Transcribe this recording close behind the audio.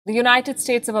The United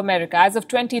States of America, as of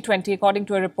 2020, according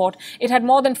to a report, it had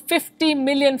more than 50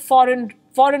 million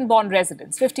foreign-born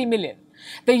residents, 50 million.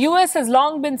 The US has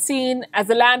long been seen as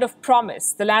the land of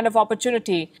promise, the land of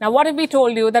opportunity. Now, what if we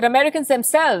told you that Americans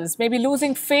themselves may be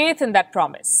losing faith in that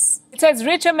promise? It says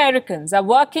rich Americans are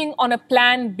working on a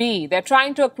plan B. They're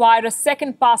trying to acquire a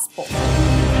second passport.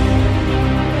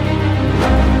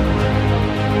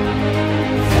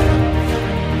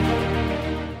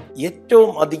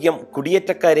 ഏറ്റവും അധികം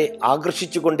കുടിയേറ്റക്കാരെ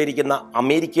ആകർഷിച്ചുകൊണ്ടിരിക്കുന്ന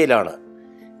അമേരിക്കയിലാണ്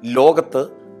ലോകത്ത്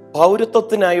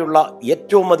പൗരത്വത്തിനായുള്ള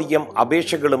ഏറ്റവും അധികം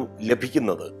അപേക്ഷകളും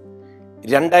ലഭിക്കുന്നത്.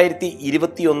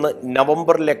 2021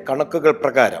 നവംബറിലെ കണക്കുകൾ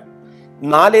പ്രകാരം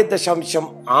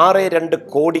 4.62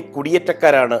 കോടി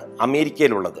കുടിയേറ്റക്കാരാണ്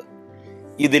അമേരിക്കയിലുള്ളത്.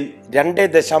 ഇതിൽ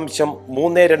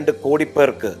 2.32 കോടി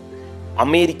പേർക്ക്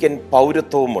അമേരിക്കൻ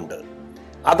പൗരത്വവുമുണ്ട്.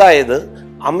 അതായത്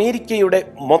അമേരിക്കയുടെ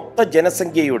മൊത്ത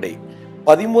ജനസംഖ്യയുടെ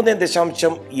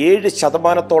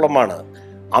 13.7%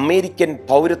 അമേരിക്കൻ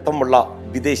പൗരത്വമുള്ള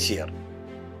വിദേശീയർ.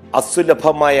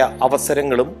 അസുലഭമായ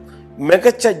അവസരങ്ങളും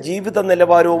മികച്ച ജീവിത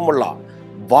നിലവാരവുമുള്ള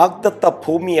വാഗ്ദത്ത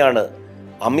ഭൂമിയാണ്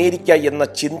അമേരിക്ക എന്ന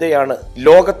ചിന്തയാണ്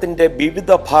ലോകത്തിൻ്റെ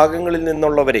വിവിധ ഭാഗങ്ങളിൽ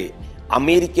നിന്നുള്ളവരെ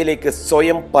അമേരിക്കയിലേക്ക്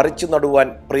സ്വയം പറിച്ചു നടുവാൻ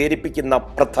പ്രേരിപ്പിക്കുന്ന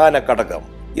പ്രധാന ഘടകം.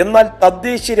 എന്നാൽ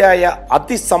തദ്ദേശീയരായ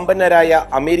അതിസമ്പന്നരായ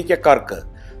അമേരിക്കക്കാർക്ക്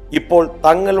ഇപ്പോൾ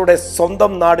തങ്ങളുടെ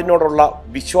സ്വന്തം നാടിനോടുള്ള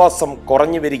വിശ്വാസം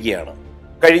കുറഞ്ഞു വരികയാണ്.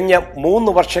 കഴിഞ്ഞ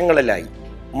 3 വർഷങ്ങളിലായി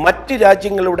മറ്റ്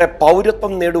രാജ്യങ്ങളുടെ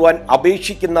പൗരത്വം നേടുവാൻ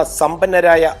അപേക്ഷിക്കുന്ന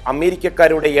സമ്പന്നരായ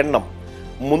അമേരിക്കക്കാരുടെ എണ്ണം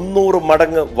 300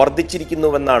 മടങ്ങ്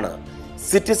വർദ്ധിച്ചിരിക്കുന്നുവെന്നാണ്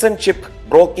സിറ്റിസൺഷിപ്പ്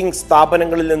ബ്രോക്കിംഗ്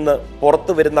സ്ഥാപനങ്ങളിൽ നിന്ന്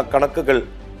പുറത്തു വരുന്ന കണക്കുകൾ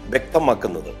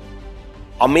വ്യക്തമാക്കുന്നത്.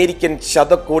 അമേരിക്കൻ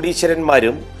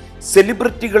ശതകോടീശ്വരന്മാരും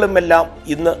സെലിബ്രിറ്റികളുമെല്ലാം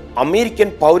ഇന്ന് അമേരിക്കൻ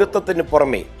പൗരത്വത്തിന്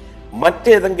പുറമെ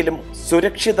മറ്റേതെങ്കിലും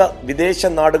സുരക്ഷിത വിദേശ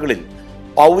നാടുകളിൽ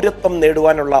പൗരത്വം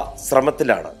നേടുവാനുള്ള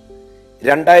ശ്രമത്തിലാണ്.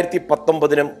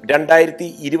 2019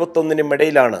 2021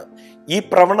 ഇടയിലാണ് ഈ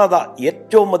പ്രവണത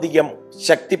ഏറ്റവും അധികം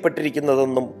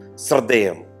ശക്തിപ്പെട്ടിരിക്കുന്നതെന്നും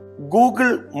ശ്രദ്ധേയം. ഗൂഗിൾ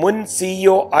മുൻ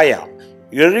CEO ആയ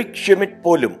എറിക് ഷ്മിഡ്റ്റ്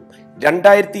പോലും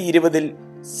 2020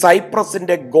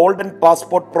 സൈപ്രസിന്റെ ഗോൾഡൻ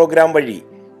പാസ്പോർട്ട് പ്രോഗ്രാം വഴി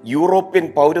യൂറോപ്യൻ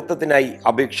പൗരത്വത്തിനായി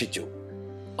അപേക്ഷിച്ചു.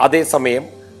 അതേസമയം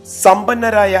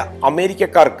സമ്പന്നരായ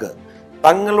അമേരിക്കക്കാർക്ക്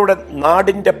തങ്ങളുടെ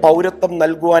നാടിന്റെ പൗരത്വം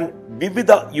നൽകുവാൻ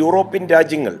വിവിധ യൂറോപ്യൻ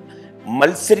രാജ്യങ്ങൾ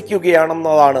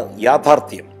മത്സരിക്കുകയാണെന്നതാണ്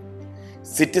യാഥാർത്ഥ്യം.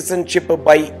 സിറ്റിസൺഷിപ്പ്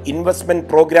ബൈ ഇൻവെസ്റ്റ്മെന്റ്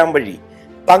പ്രോഗ്രാം വഴി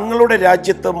തങ്ങളുടെ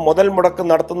രാജ്യത്ത് മുതൽ മുടക്ക്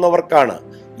നടത്തുന്നവർക്കാണ്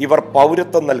ഇവർ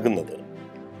പൗരത്വം നൽകുന്നത്.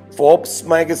 ഫോബ്സ്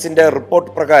മാഗസിന്റെ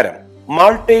റിപ്പോർട്ട് പ്രകാരം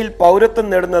മാൾട്ടയിൽ പൗരത്വം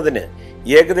നേടുന്നതിന്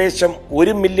ഏകദേശം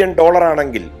 $1 മില്യൺ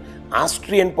ആണെങ്കിൽ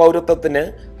ആസ്ട്രിയൻ പൗരത്വത്തിന്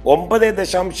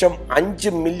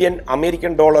 $9.5 മില്യൺ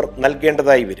അമേരിക്കൻ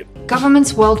നൽകേണ്ടതായി വരും.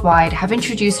 Governments worldwide have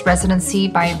introduced residency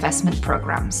by investment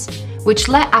programs, which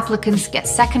let applicants get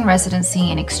second residency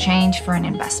in exchange for an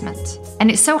investment. And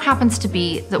it so happens to be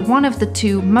that one of the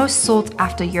 2 most sought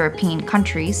after European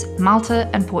countries, Malta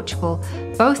and Portugal,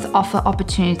 both offer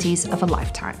opportunities of a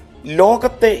lifetime.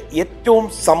 ലോകത്തെ ഏറ്റവും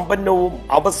സമ്പന്നവും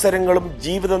അവസരങ്ങളും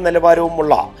ജീവിത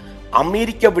നിലവാരവുമുള്ള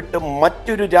America വിട്ട്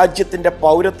മറ്റൊരു രാജ്യത്തിന്റെ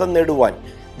പൗരത്വം നേടുവാൻ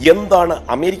എന്താണ്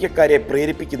അമേരിക്കക്കാരെ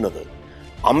പ്രേരിപ്പിക്കുന്നത്?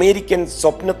 അമേരിക്കൻ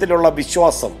സ്വപ്നത്തിലുള്ള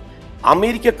വിശ്വാസം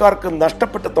അമേരിക്കക്കാർക്ക്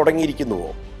നഷ്ടപ്പെട്ടു തുടങ്ങിയിരിക്കുന്നുവോ?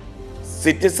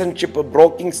 സിറ്റിസൺഷിപ്പ്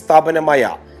ബ്രോക്കിംഗ് സ്ഥാപനമായ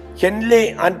ഹെൻലെ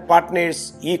ആൻഡ് പാർട്ട്നേഴ്സ്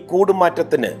ഈ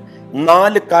കൂടുമാറ്റത്തിന്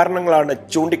 4 കാരണങ്ങളാണ്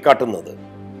ചൂണ്ടിക്കാട്ടുന്നത്.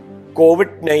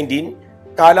 COVID-19,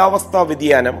 കാലാവസ്ഥാ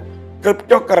വ്യതിയാനം,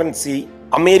 ക്രിപ്റ്റോ കറൻസി,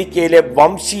 അമേരിക്കയിലെ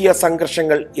വംശീയ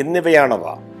സംഘർഷങ്ങൾ എന്നിവയാണവ.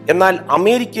 എന്നാൽ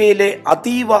അമേരിക്കയിലെ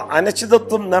അതീവ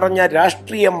അനിശ്ചിതത്വം നിറഞ്ഞ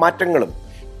രാഷ്ട്രീയ മാറ്റങ്ങളും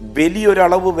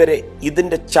വലിയൊരളവ് വരെ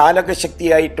ഇതിന്റെ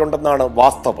ചാലകശക്തിയായിട്ടുണ്ടെന്നാണ്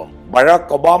വാസ്തവം.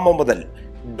 ബറാക് ഒബാമ മുതൽ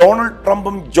ഡൊണാൾഡ്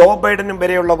ട്രംപും ജോ ബൈഡനും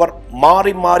വരെയുള്ളവർ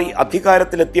മാറി മാറി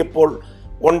അധികാരത്തിലെത്തിയപ്പോൾ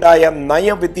ഉണ്ടായ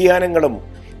നയവ്യതിയാനങ്ങളും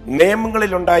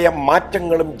നിയമങ്ങളിലുണ്ടായ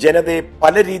മാറ്റങ്ങളും ജനതയെ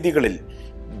പല രീതികളിൽ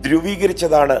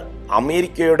ധ്രുവീകരിച്ചതാണ്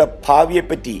അമേരിക്കയുടെ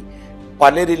ഭാവിയെപ്പറ്റി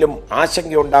പലരിലും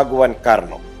ആശങ്കയുണ്ടാകുവാൻ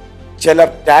കാരണം. ചിലർ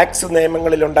ടാക്സ്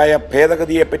നിയമങ്ങളിലുണ്ടായ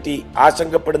ഭേദഗതിയെപ്പറ്റി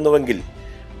ആശങ്കപ്പെടുന്നുവെങ്കിൽ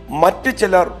മറ്റു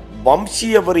ചിലർ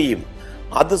വംശീയവെറിയും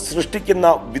അത് സൃഷ്ടിക്കുന്ന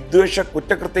വിദ്വേഷ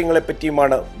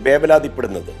കുറ്റകൃത്യങ്ങളെപ്പറ്റിയുമാണ്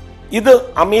വേവലാതിപ്പെടുന്നത്. ഇത്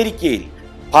അമേരിക്കയിൽ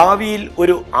ഭാവിയിൽ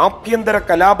ഒരു ആഭ്യന്തര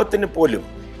കലാപത്തിന് പോലും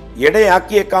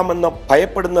ഇടയാക്കിയേക്കാമെന്ന്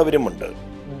ഭയപ്പെടുന്നവരുമുണ്ട്.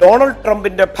 ഡൊണാൾഡ്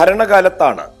ട്രംപിന്റെ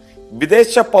ഭരണകാലത്താണ്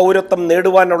വിദേശ പൗരത്വം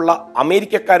നേടുവാനുള്ള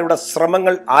അമേരിക്കക്കാരുടെ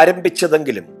ശ്രമങ്ങൾ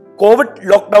ആരംഭിച്ചതെങ്കിലും കോവിഡ്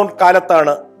ലോക്ക്ഡൌൺ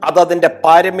കാലത്താണ് അത് അതിന്റെ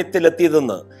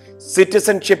പാരമ്യത്തിലെത്തിയതെന്ന്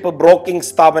സിറ്റിസൺഷിപ്പ് ബ്രോക്കിംഗ്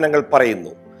സ്ഥാപനങ്ങൾ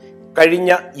പറയുന്നു.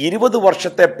 കഴിഞ്ഞ 20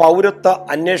 വർഷത്തെ പൗരത്വ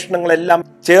അന്വേഷണങ്ങളെല്ലാം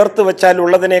ചേർത്ത് വെച്ചാൽ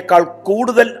ഉള്ളതിനേക്കാൾ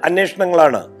കൂടുതൽ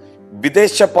അന്വേഷണങ്ങളാണ്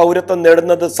വിദേശ പൗരത്വം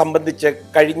നേടുന്നത് സംബന്ധിച്ച്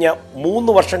കഴിഞ്ഞ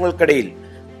 3 വർഷങ്ങൾക്കിടയിൽ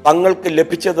തങ്ങൾക്ക്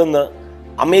ലഭിച്ചതെന്ന്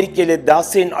അമേരിക്കയിലെ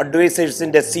ദാസേൻ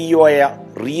അഡ്വൈസേഴ്സിന്റെ CEO ആയ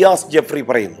റിയാസ് ജെഫ്രി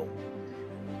പറയുന്നു.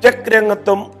 ടെക്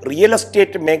രംഗത്തും റിയൽ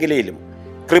എസ്റ്റേറ്റ് മേഖലയിലും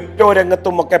ക്രിപ്റ്റോ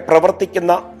രംഗത്തുമൊക്കെ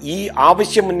പ്രവർത്തിക്കുന്ന ഈ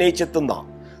ആവശ്യം ഉന്നയിച്ചെത്തുന്ന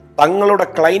തങ്ങളുടെ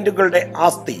ക്ലയന്റുകളുടെ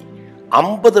ആസ്തി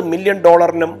 $50 മില്യൺ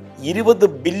 $20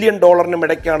 ബില്യൺ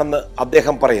ഇടയ്ക്കാണെന്ന്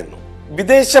അദ്ദേഹം പറയുന്നു.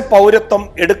 വിദേശ പൗരത്വം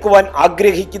എടുക്കുവാൻ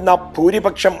ആഗ്രഹിക്കുന്ന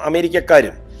ഭൂരിപക്ഷം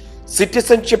അമേരിക്കക്കാരും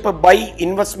സിറ്റിസൺഷിപ്പ് ബൈ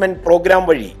ഇൻവെസ്റ്റ്മെന്റ് പ്രോഗ്രാം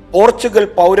വഴി പോർച്ചുഗൽ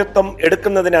പൗരത്വം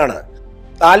എടുക്കുന്നതിനാണ്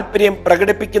താൽപര്യം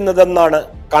പ്രകടിപ്പിക്കുന്നതെന്നാണ്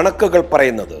കണക്കുകൾ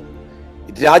പറയുന്നത്.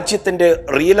 രാജ്യത്തിന്റെ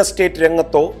റിയൽ എസ്റ്റേറ്റ്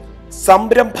രംഗത്തോ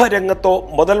സംരംഭ രംഗത്തോ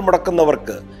മുതൽ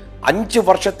മുടക്കുന്നവർക്ക് 5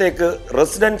 വർഷത്തേക്ക്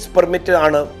റെസിഡൻസ് പെർമിറ്റ്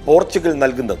ആണ് പോർച്ചുഗൽ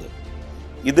നൽകുന്നത്.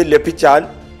 ഇത് ലഭിച്ചാൽ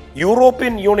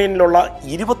യൂറോപ്യൻ യൂണിയനിലുള്ള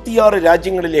 26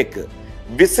 രാജ്യങ്ങളിലേക്ക്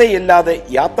വിസയില്ലാതെ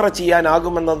യാത്ര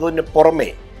ചെയ്യാനാകുമെന്നതിന് പുറമെ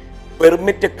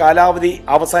പെർമിറ്റ് കാലാവധി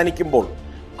അവസാനിക്കുമ്പോൾ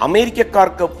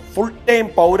അമേരിക്കക്കാർക്ക് full time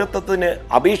പൗരത്വത്തിന്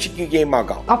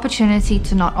അപേക്ഷിക്കുകയുമാകാം. Opportunity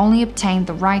to not only obtain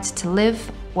the right to live,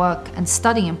 work and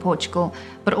study in Portugal,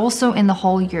 but also in the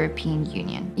whole European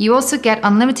Union. You also get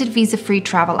unlimited visa-free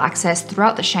travel access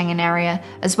throughout the Schengen area,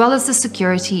 as well as the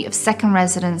security of second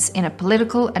residence in a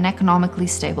political and economically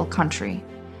stable country.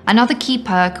 Another key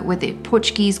perk with the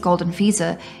Portuguese Golden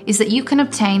Visa is that you can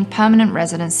obtain permanent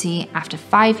residency after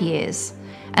 5 years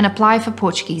and apply for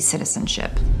Portuguese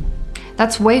citizenship.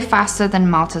 That's way faster than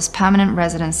Malta's permanent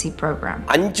residency program.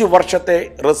 5 വർഷത്തെ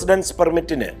residence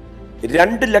പെർമിറ്റിന്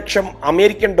 $2 ലക്ഷം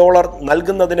American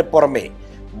നൽകുന്നതിന് പുറമെ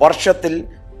വർഷത്തിൽ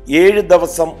 7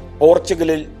 ദിവസം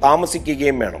പോർച്ചുഗലിൽ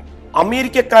താമസിക്കുകയും വേണം.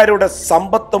 അമേരിക്കക്കാരുടെ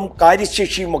സമ്പത്തും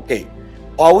കാര്യശേഷിയുമൊക്കെ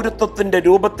പൗരത്വത്തിന്റെ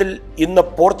രൂപത്തിൽ ഇന്ന്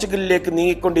പോർച്ചുഗലിലേക്ക്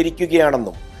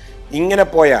നീങ്ങിക്കൊണ്ടിരിക്കുകയാണെന്നും ഇങ്ങനെ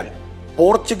പോയാൽ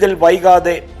പോർച്ചുഗൽ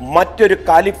വൈകാതെ മറ്റൊരു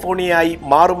കാലിഫോർണിയയായി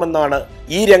മാറുമെന്നാണ്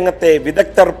ഈ രംഗത്തെ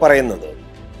വിദഗ്ധർ പറയുന്നത്.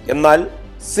 എന്നാൽ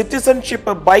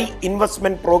സിറ്റിസൺഷിപ്പ് ബൈ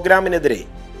ഇൻവെസ്റ്റ്മെന്റ് പ്രോഗ്രാമിനെതിരെ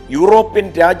യൂറോപ്യൻ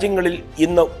രാജ്യങ്ങളിൽ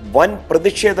ഇന്ന് വൻ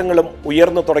പ്രതിഷേധങ്ങളും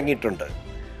ഉയർന്നു തുടങ്ങിയിട്ടുണ്ട്.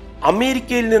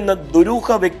 അമേരിക്കയിൽ നിന്ന്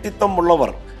ദുരൂഹ വ്യക്തിത്വമുള്ളവർ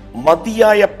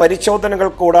മതിയായ പരിശോധനകൾ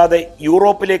കൂടാതെ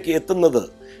യൂറോപ്പിലേക്ക് എത്തുന്നത്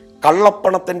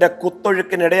കള്ളപ്പണത്തിന്റെ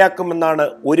കുത്തൊഴുക്കിനിടയാക്കുമെന്നാണ്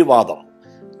ഒരു വാദം.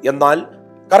 എന്നാൽ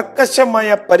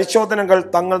കർക്കശമായ പരിശോധനകൾ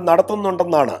തങ്ങൾ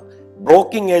നടത്തുന്നുണ്ടെന്നാണ്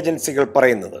ബ്രോക്കിംഗ് ഏജൻസികൾ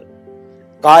പറയുന്നത്.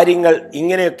 കാര്യങ്ങൾ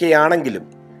ഇങ്ങനെയൊക്കെയാണെങ്കിലും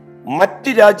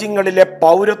മറ്റ് രാജ്യങ്ങളിലെ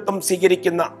പൗരത്വം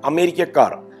സ്വീകരിക്കുന്ന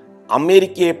അമേരിക്കക്കാർ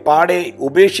അമേരിക്കയെ പാടെ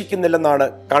ഉപേക്ഷിക്കുന്നില്ലെന്നാണ്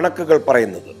കണക്കുകൾ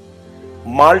പറയുന്നത്.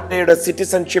 മാൾട്ടയുടെ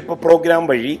സിറ്റിസൺഷിപ്പ് പ്രോഗ്രാം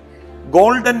വഴി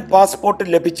ഗോൾഡൻ പാസ്പോർട്ട്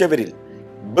ലഭിച്ചവരിൽ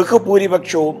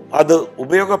ബഹുഭൂരിപക്ഷവും അത്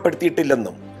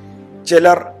ഉപയോഗപ്പെടുത്തിയിട്ടില്ലെന്നും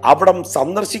ചിലർ അവിടം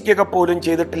സന്ദർശിക്കുക പോലും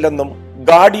ചെയ്തിട്ടില്ലെന്നും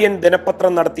ഗാർഡിയൻ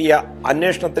ദിനപത്രം നടത്തിയ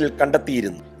അന്വേഷണത്തിൽ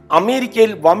കണ്ടെത്തിയിരുന്നു.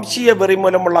 അമേരിക്കയിൽ വംശീയ വെറി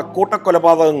മൂലമുള്ള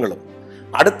കൂട്ടക്കൊലപാതകങ്ങളും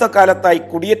അടുത്ത കാലത്തായി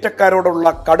കുടിയേറ്റക്കാരോടുള്ള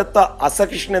കടുത്ത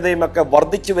അസഹിഷ്ണുതയുമൊക്കെ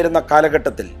വർദ്ധിച്ചു വരുന്ന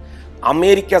കാലഘട്ടത്തിൽ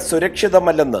അമേരിക്ക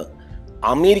സുരക്ഷിതമല്ലെന്ന്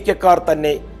അമേരിക്കക്കാർ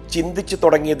തന്നെ ചിന്തിച്ചു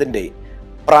തുടങ്ങിയതിൻ്റെ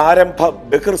പ്രാരംഭ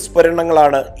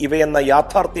ബഹിർസ്ഫുരണങ്ങളാണ് ഇവയെന്ന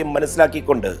യാഥാർത്ഥ്യം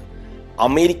മനസ്സിലാക്കിക്കൊണ്ട്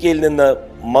അമേരിക്കയിൽ നിന്ന്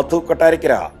മധു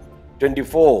കൊട്ടാരക്കര,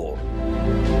 24.